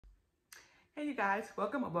Hey you guys,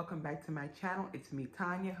 welcome or welcome back to my channel. It's me,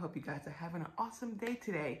 Tanya. Hope you guys are having an awesome day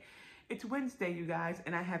today. It's Wednesday, you guys,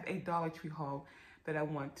 and I have a Dollar Tree haul that I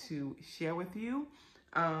want to share with you.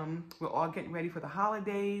 We're all getting ready for the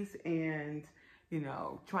holidays and,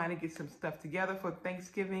 trying to get some stuff together for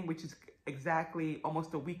Thanksgiving, which is exactly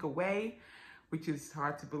almost a week away, which is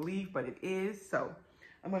hard to believe, but it is. So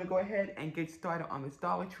I'm going to go ahead and get started on this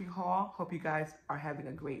Dollar Tree haul. Hope you guys are having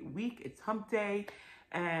a great week. It's hump day.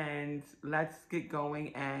 And let's get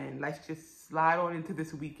going and let's just slide on into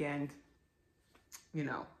this weekend,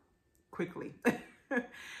 quickly.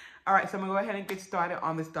 All right, so I'm gonna go ahead and get started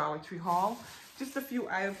on this Dollar Tree haul. Just a few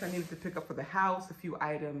items I needed to pick up for the house, a few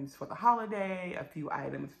items for the holiday, a few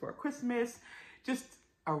items for Christmas, just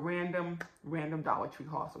a random Dollar Tree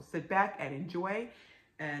haul. So sit back and enjoy,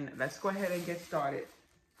 and let's go ahead and get started.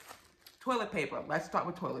 Toilet paper, let's start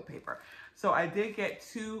with toilet paper. So I did get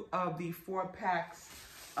 2 of the 4 packs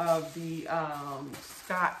of the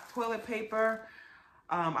Scott toilet paper.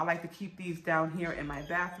 I like to keep these down here in my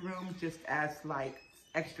bathroom just as like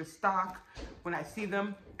extra stock. When I see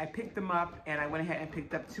them, I pick them up, and I went ahead and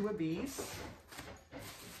picked up 2 of these.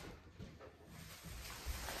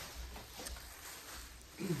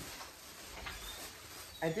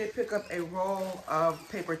 I did pick up a roll of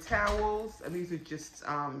paper towels, and these are just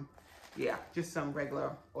just some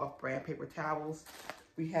regular off-brand paper towels.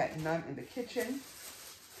 We had none in the kitchen.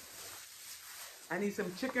 I need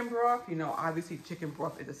some chicken broth. Obviously chicken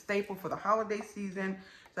broth is a staple for the holiday season.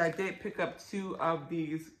 So I did pick up 2 of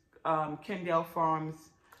these Kendall Farms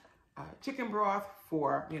chicken broth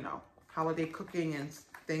for, holiday cooking and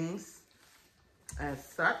things as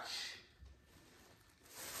such.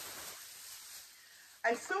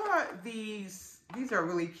 I saw these are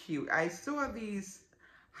really cute. I saw these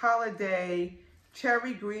holiday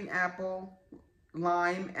cherry, green apple,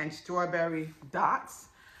 lime, and strawberry dots.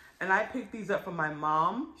 And I picked these up for my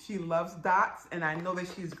mom. She loves dots, and I know that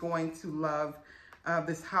she's going to love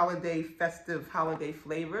this festive holiday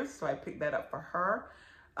flavors. So I picked that up for her.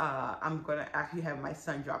 I'm gonna actually have my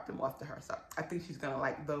son drop them off to her. So I think she's gonna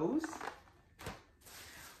like those.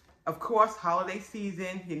 Of course, holiday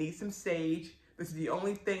season, you need some sage. This is the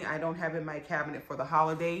only thing I don't have in my cabinet for the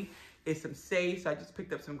holiday is some sage. So I just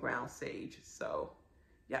picked up some ground sage. So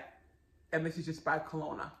yeah, and this is just by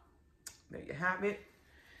Kelowna. There you have it.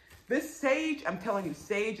 This sage, I'm telling you,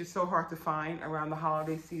 sage is so hard to find around the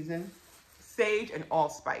holiday season. Sage and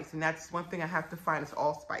allspice, and that's one thing I have to find is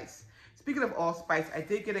allspice. Speaking of allspice, I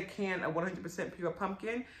did get a can of 100% pure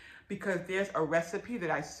pumpkin because there's a recipe that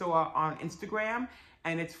I saw on Instagram,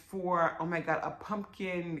 and it's for, oh my God, a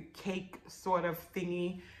pumpkin cake sort of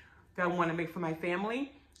thingy that I want to make for my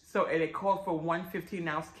family. So it called for 1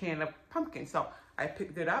 15-ounce can of pumpkin. So I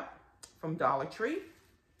picked it up from Dollar Tree.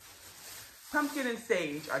 Pumpkin and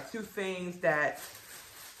sage are 2 things that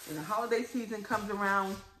when the holiday season comes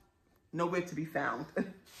around, nowhere to be found.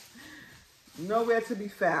 Nowhere to be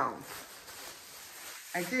found.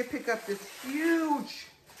 I did pick up this huge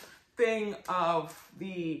thing of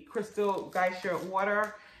the Crystal Geisha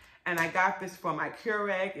water, and I got this from my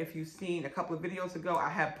Keurig. If you've seen a couple of videos ago, I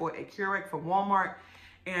have bought a Keurig from Walmart,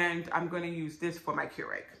 and I'm going to use this for my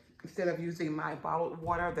Keurig. Instead of using my bottled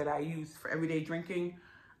water that I use for everyday drinking,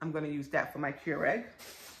 I'm going to use that for my Keurig.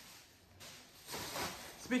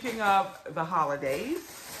 Speaking of the holidays,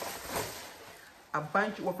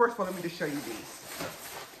 well, first of all, let me just show you these.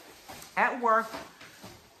 At work,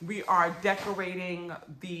 we are decorating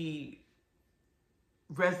the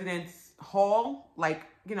residence hall, like,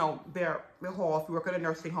 their hall. If you work at a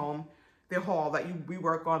nursing home, their hall that we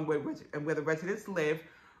work on where the residents live.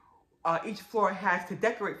 Each floor has to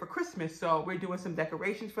decorate for Christmas, so we're doing some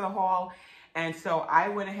decorations for the hall. And so I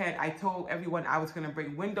went ahead, I told everyone I was going to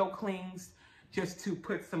bring window clings just to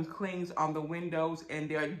put some clings on the windows in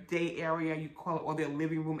their day area, you call it, or their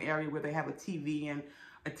living room area where they have a TV and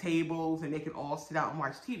a tables and they can all sit out and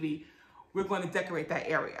watch TV. We're going to decorate that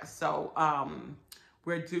area. So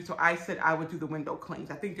so I said I would do the window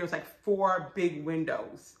clings. I think there's like 4 big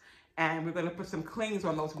windows, and we're going to put some clings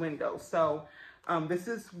on those windows. So this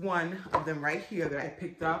is one of them right here that I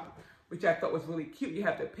picked up, which I thought was really cute. You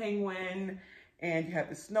have the penguin, and you have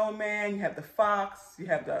the snowman, you have the fox, you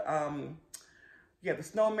have the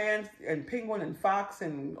snowman and penguin and fox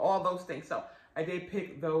and all those things. So I did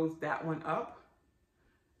pick that one up.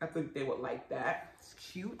 I think they would like that. It's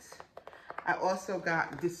cute. I also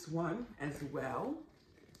got this one as well.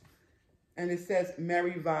 And it says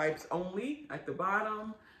Merry Vibes Only at the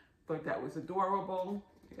bottom. Thought that was adorable.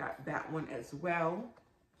 I got that one as well.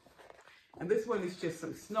 And this one is just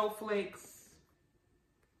some snowflakes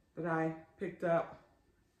that I picked up.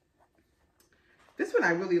 This one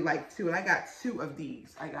I really like too, and I got 2 of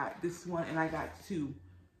these. I got this one and I got 2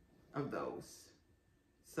 of those.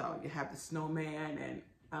 So you have the snowman, and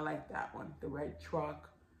I like that one. The red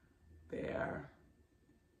truck there,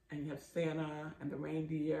 and you have Santa and the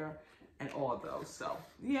reindeer and all of those. So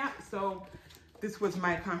yeah, so this was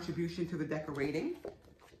my contribution to the decorating.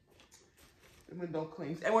 The window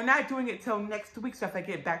clings. And we're not doing it till next week, so if I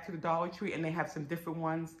get back to the Dollar Tree and they have some different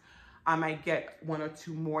ones, I might get 1 or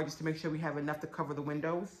 2 more just to make sure we have enough to cover the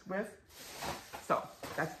windows with. So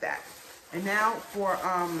that's that. And now for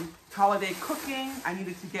holiday cooking, I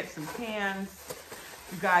needed to get some pans.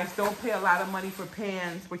 You guys, don't pay a lot of money for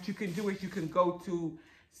pans. What you can do is you can go to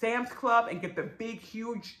Sam's Club and get the big,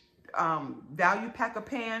 huge value pack of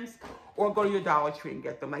pans, or go to your Dollar Tree and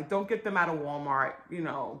get them. Like, don't get them out of Walmart, you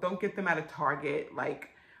know, don't get them out of Target. Like,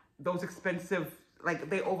 those expensive, like,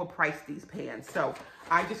 they overprice these pans. So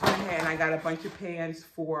I just went ahead and I got a bunch of pans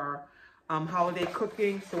for holiday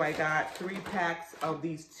cooking. So I got 3 packs of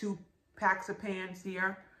these 2 packs of pans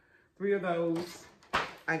here, 3 of those.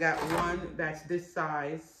 I got 1 that's this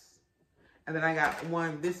size, and then I got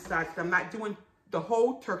 1 this size. I'm not doing the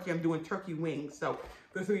whole turkey, I'm doing turkey wings. So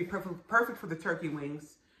this will be perfect for the turkey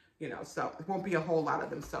wings, you know, so it won't be a whole lot of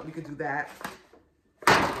them, so we could do that.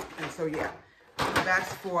 And so yeah,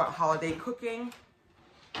 that's for holiday cooking.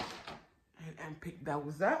 And pick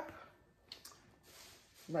those up.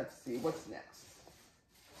 Let's see, what's next?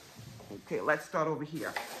 Okay, let's start over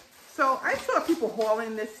here. So I saw people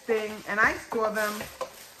hauling this thing, and I saw them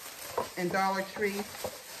in Dollar Tree.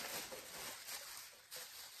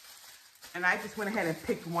 And I just went ahead and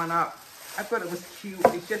picked one up. I thought it was cute.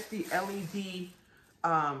 It's just the LED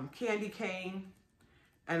candy cane.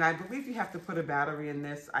 And I believe you have to put a battery in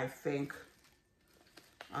this, I think.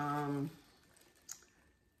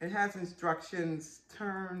 It has instructions,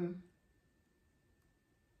 turn.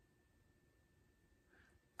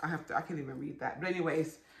 I can't even read that. But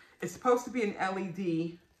anyways, it's supposed to be an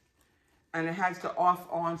LED, and it has the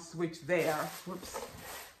off-on switch there. Whoops.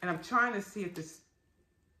 And I'm trying to see if this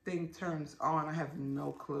thing turns on. I have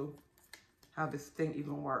no clue how this thing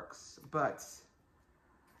even works, but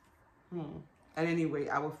at any rate,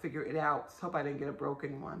 I will figure it out. Hope I didn't get a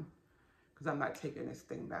broken one, because I'm not taking this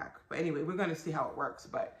thing back. But anyway, we're going to see how it works.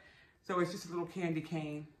 But so it's just a little candy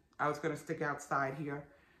cane. I was going to stick outside here,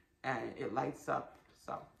 and it lights up.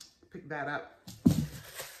 So pick that up.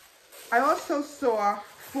 I also saw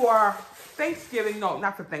for Thanksgiving, no,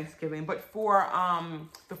 not for Thanksgiving, but for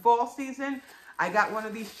the fall season, I got one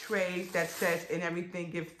of these trays that says, "In everything,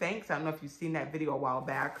 give thanks." I don't know if you've seen that video a while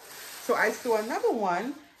back. So I saw another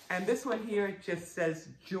one, and this one here just says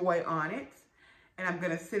joy on it. And I'm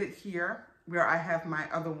going to sit it here where I have my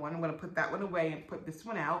other one. I'm going to put that one away and put this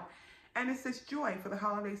one out. And it says joy for the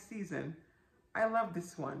holiday season. I love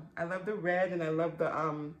this one. I love the red, and I love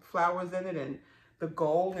the flowers in it and the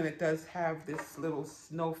gold. And it does have this little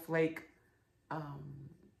snowflake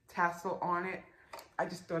tassel on it. I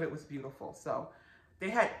just thought it was beautiful. So they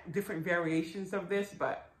had different variations of this,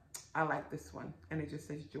 but I like this one. And it just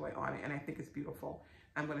says joy on it. And I think it's beautiful.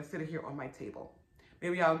 I'm going to sit it here on my table.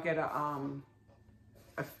 Maybe I'll get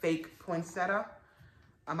a fake poinsettia.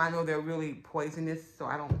 I know they're really poisonous, so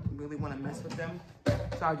I don't really want to mess with them.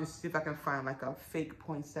 So I'll just see if I can find like a fake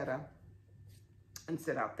poinsettia and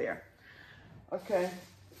sit out there. Okay,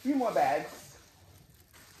 a few more bags.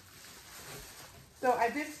 So I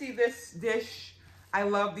did see this dish. I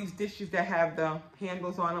love these dishes that have the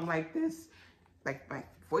handles on them like this. Like my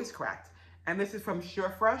voice cracked. And this is from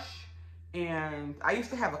Surefresh. And I used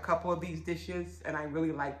to have a couple of these dishes, and I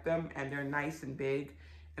really like them, and they're nice and big,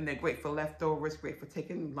 and they're great for leftovers, great for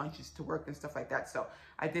taking lunches to work and stuff like that. So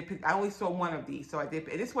I did pick, I only saw one of these, so I did,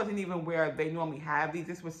 and this wasn't even where they normally have these.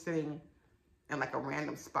 This was sitting in like a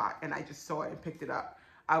random spot, and I just saw it and picked it up.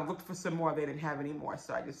 I looked for some more, they didn't have any more,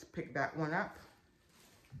 so I just picked that one up.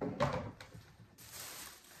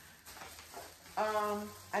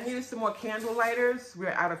 I needed some more candle lighters.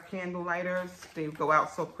 We're out of candle lighters. They go out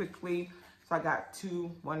so quickly. So I got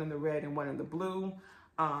 2, one in the red and one in the blue.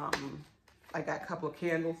 I got a couple of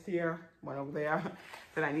candles here, one over there,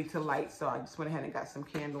 that I need to light. So I just went ahead and got some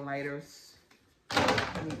candle lighters.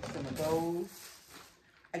 I need some of those.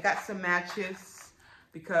 I got some matches,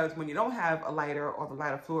 because when you don't have a lighter or the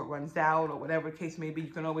lighter fluid runs out or whatever the case may be,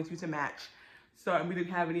 you can always use a match. So, and we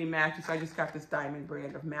didn't have any matches, so I just got this Diamond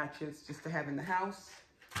brand of matches just to have in the house.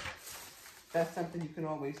 That's something you can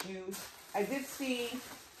always use. I did see,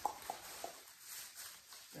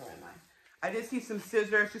 where am I? I did see some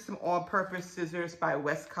scissors, just some all-purpose scissors by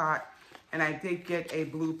Westcott. And I did get a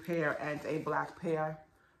blue pair and a black pair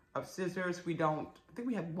of scissors. We don't, I think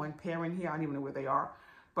we have 1 pair in here. I don't even know where they are.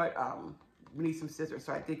 But we need some scissors.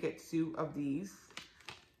 So I did get 2 of these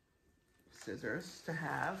scissors to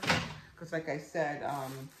have. Because like I said,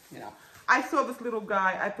 you know, I saw this little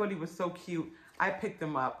guy. I thought he was so cute. I picked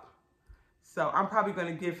him up. So I'm probably going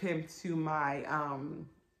to give him to my,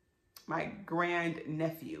 my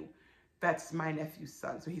grandnephew. That's my nephew's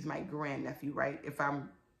son. So he's my grandnephew, right? If I'm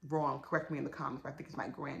wrong, correct me in the comments, but I think he's my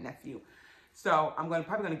grandnephew. So I'm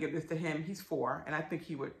probably going to give this to him. He's 4, and I think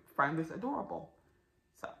he would find this adorable.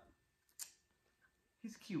 So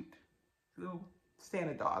he's cute. Little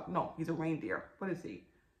Santa dog. No, he's a reindeer. What is he?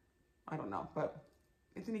 I don't know, but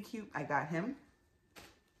isn't he cute? I got him.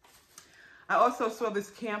 I also saw this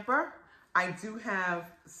camper. I do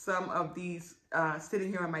have some of these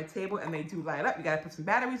sitting here on my table, and they do light up. You got to put some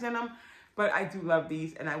batteries in them, but I do love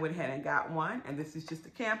these, and I went ahead and got one. And this is just a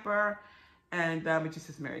camper, and it just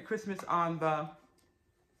says Merry Christmas on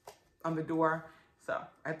the door. So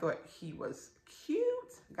I thought he was cute.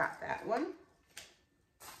 Got that one.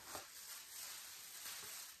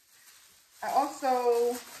 I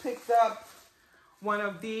also picked up one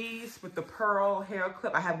of these with the pearl hair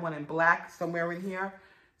clip. I have one in black somewhere in here.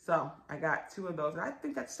 So I got 2 of those. And I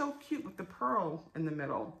think that's so cute with the pearl in the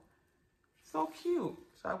middle. So cute.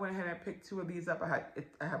 So I went ahead and picked 2 of these up.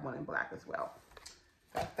 I have one in black as well.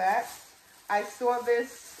 Got that. I saw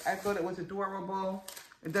this. I thought it was adorable.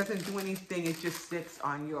 It doesn't do anything. It just sits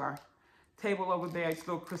on your table over there. It's a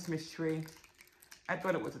little Christmas tree. I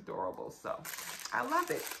thought it was adorable. So I love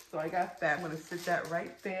it. So I got that. I'm going to sit that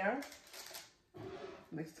right there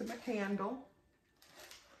next to my candle.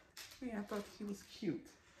 Yeah, I thought she was cute.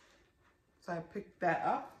 So I picked that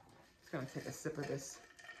up. Just going to take a sip of this.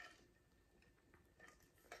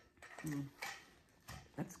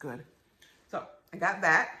 That's good. So I got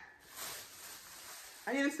that.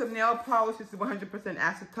 I needed some nail polish. This is 100%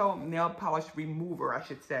 acetone nail polish remover, I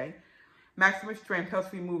should say. Maximum Strength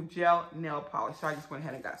Helps Remove Gel Nail Polish. So I just went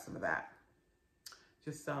ahead and got some of that.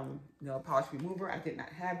 Just some nail polish remover. I did not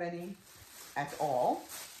have any at all.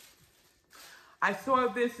 I saw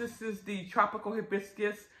this. This is the Tropical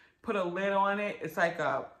Hibiscus. Put a lid on it. It's like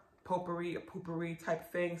a poopery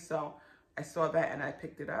type thing. So I saw that and I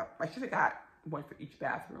picked it up. I should have got one for each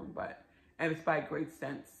bathroom, and it's by Great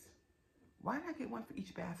Sense. Why did I get one for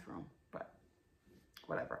each bathroom? But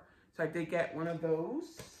whatever. So I did get one of those.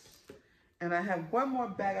 And I have one more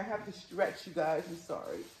bag. I have to stretch, you guys. I'm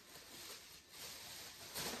sorry.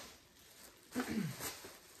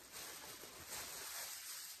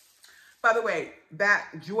 By the way, that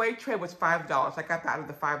Joy tray was $5. I got that out of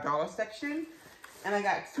the $5 section. And I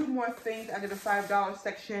got 2 more things under the $5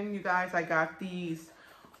 section. You guys, I got these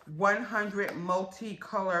 100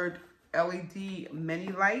 multicolored LED mini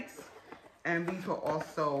lights. And these were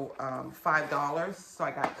also $5. So I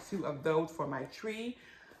got 2 of those for my tree.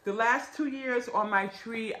 The last 2 years on my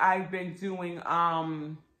tree, I've been doing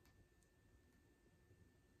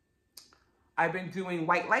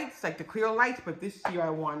white lights, like the clear lights, but this year I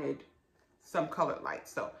wanted some colored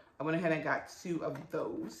lights. So I went ahead and got 2 of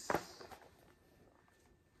those.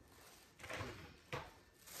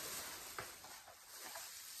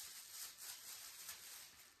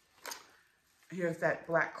 Here's that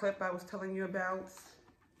black clip I was telling you about.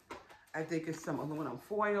 I did get some aluminum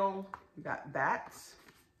foil. We got that.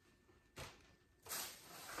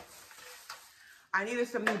 I needed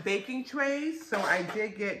some new baking trays, so I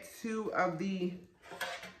did get 2 of the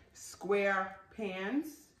square pans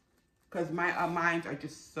because mine are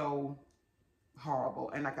just so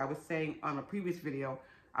horrible. And like I was saying on a previous video,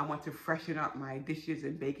 I want to freshen up my dishes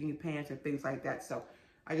and baking pans and things like that. So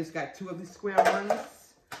I just got 2 of these square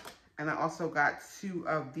ones, and I also got 2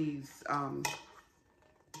 of these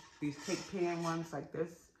cake pan ones like this.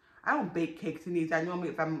 I don't bake cakes in these. I normally,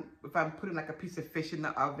 if I'm putting like a piece of fish in the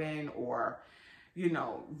oven or, you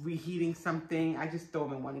know, reheating something, I just throw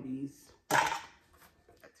them in one of these. Got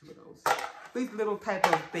 2 of those. These little type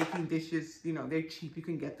of baking dishes, you know, they're cheap. You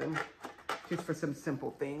can get them just for some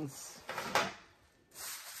simple things.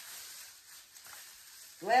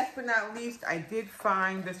 Last but not least, I did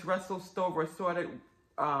find this Russell Stover assorted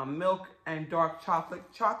milk and dark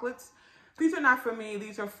chocolates. These are not for me.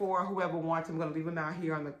 These are for whoever wants. I'm going to leave them out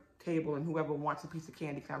here on the table, and whoever wants a piece of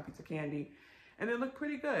candy can have a piece of candy. And they look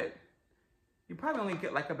pretty good. You probably only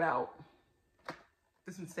get like about,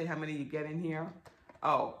 doesn't say how many you get in here.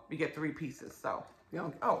 Oh, you get 3 pieces. So, you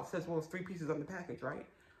know, oh, it says, well, it's 3 pieces on the package, right?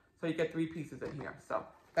 So you get 3 pieces in here. So,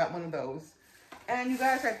 got one of those. And you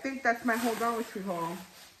guys, I think that's my whole Dollar Tree haul.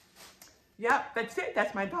 Yep, that's it.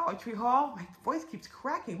 That's my Dollar Tree haul. My voice keeps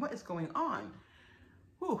cracking. What is going on?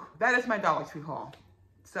 Whew, that is my Dollar Tree haul.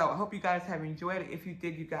 So I hope you guys have enjoyed it. If you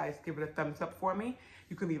did, you guys give it a thumbs up for me.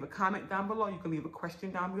 You can leave a comment down below. You can leave a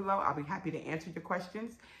question down below. I'll be happy to answer your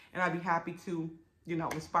questions. And I'll be happy to, you know,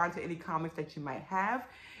 respond to any comments that you might have.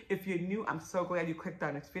 If you're new, I'm so glad you clicked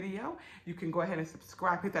on this video. You can go ahead and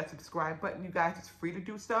subscribe. Hit that subscribe button, you guys. It's free to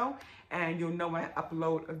do so. And you'll know when I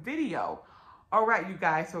upload a video. All right, you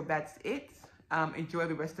guys. So that's it. Enjoy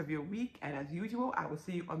the rest of your week. And as usual, I will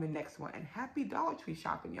see you on the next one. And happy Dollar Tree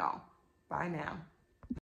shopping, y'all. Bye now.